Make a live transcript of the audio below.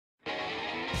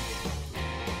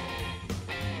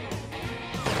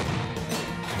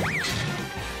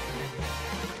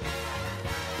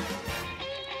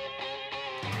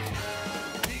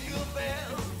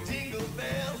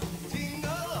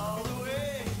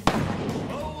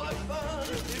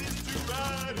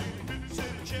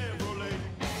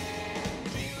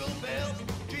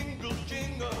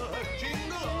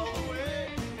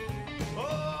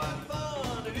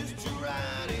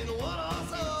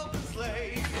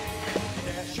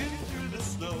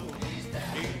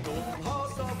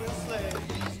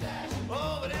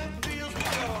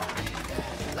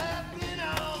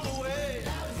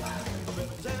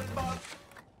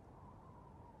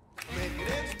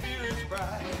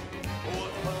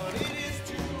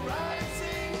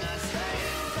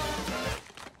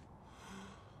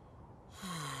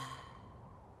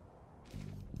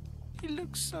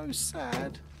looks so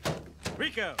sad.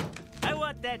 Rico, I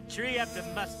want that tree up to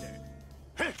mustard.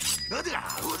 Check.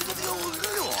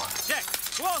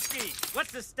 Kowalski,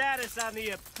 what's the status on the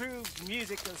approved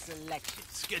musical selection?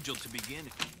 Scheduled to begin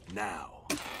now.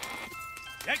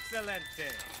 Excellent.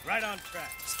 Right on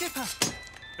track. Skipper!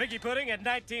 Vicky Pudding at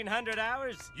 1900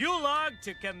 hours. U-log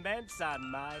to commence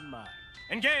on my mark.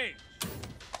 Engage.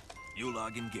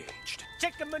 U-log engaged.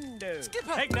 Chickamundo.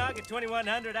 Skipper! Eggnog at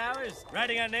 2100 hours.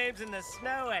 Writing our names in the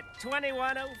snow at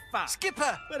 2105.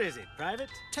 Skipper! What is it, private?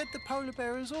 Ted the polar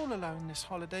bear is all alone this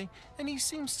holiday, and he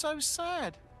seems so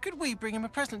sad. Could we bring him a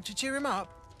present to cheer him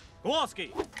up?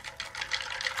 Kowalski.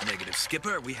 Negative,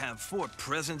 Skipper. We have 4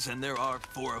 presents, and there are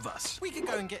 4 of us. We could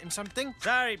go and get him something.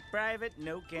 Sorry, private.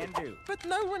 No can do. But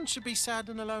no one should be sad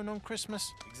and alone on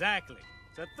Christmas. Exactly.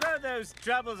 So throw those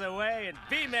troubles away and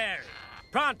be merry.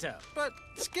 Pronto. But,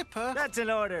 Skipper... That's an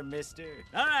order, mister.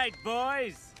 All right,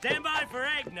 boys. Stand by for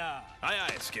eggnog. Aye,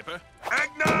 aye, Skipper.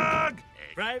 Eggnog!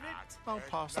 Private? I'll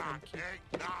pass, thank you.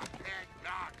 Eggnog.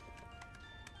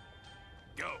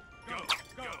 Go, go,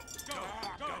 go, go,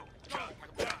 go. Chug,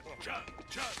 chug,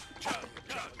 chug, chug,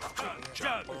 chug,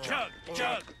 chug, chug,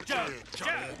 chug, chug,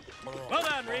 chug. Well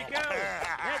done, Rico.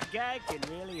 That guy can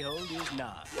really hold his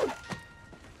knob.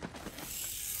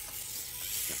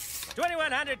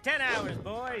 2110 hours,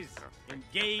 boys.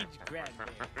 Engage Cranberry.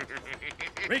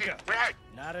 Rico,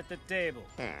 not at the table.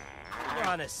 Hold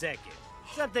on a second.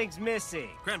 Something's missing.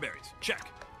 Cranberries, check.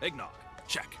 Eggnog,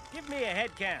 check. Give me a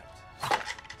head count.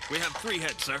 We have 3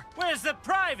 heads, sir. Where's the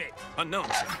private? Unknown,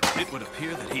 sir. It would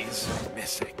appear that he's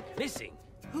missing. Missing?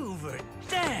 Hoover,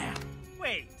 damn!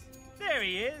 Wait, there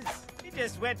he is. He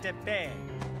just went to bed.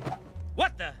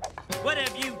 What the? What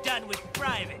have you done with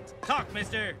private? Talk,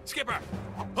 mister. Skipper,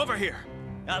 over here.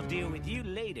 I'll deal with you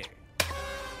later.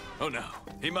 Oh, no.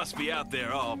 He must be out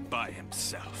there all by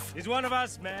himself. He's one of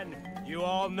us, men. You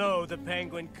all know the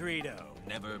Penguin Credo.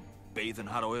 Never bathe in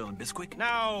hot oil and Bisquick?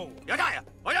 No! No,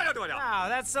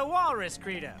 that's the Walrus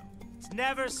Credo. It's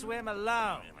never swim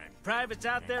alone. Private's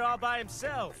out there all by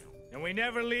himself. And we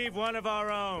never leave one of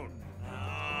our own.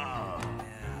 Oh.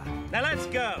 Now let's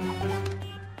go.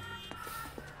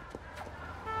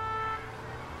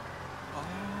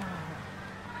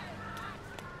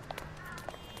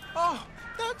 Oh,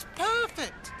 that's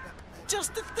perfect!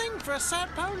 Just the thing for a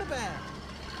sad polar bear.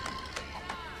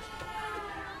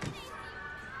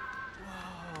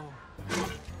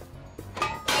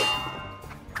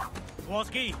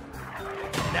 Kowalski,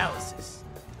 analysis.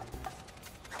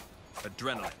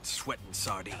 Adrenaline, sweat, and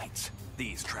sardines.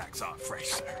 These tracks are fresh,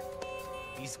 sir.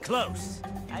 He's close.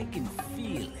 I can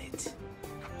feel it.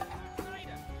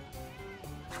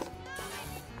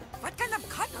 What kind of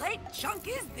cut-rate junk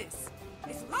is this?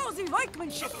 It's lousy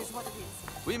workmanship is what it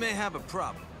is. We may have a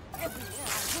problem. Everywhere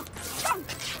I look, junk!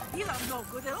 These are no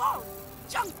good at all.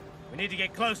 Junk! We need to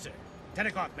get closer. 10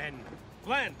 o'clock, men.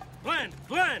 Blend, blend,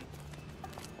 blend!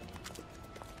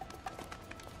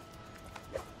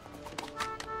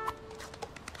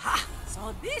 Ha!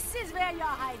 So this is where you're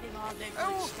hiding all the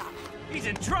good stuff. He's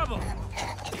in trouble!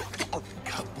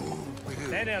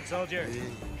 Stand down, soldier.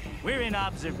 We're in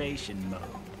observation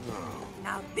mode.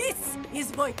 Now this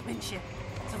is workmanship.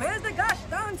 So where's the gosh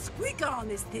darn squeaker on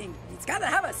this thing? It's gotta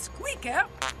have a squeaker.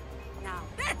 Now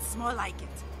that's more like it.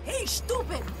 Hey,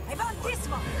 stupid! I found this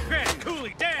one. Grant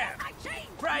Cooley, damn! My chain!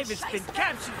 Private's been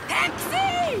captured.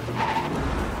 Taxi!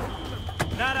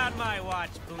 Not on my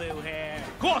watch, blue hair.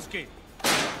 Kowalski,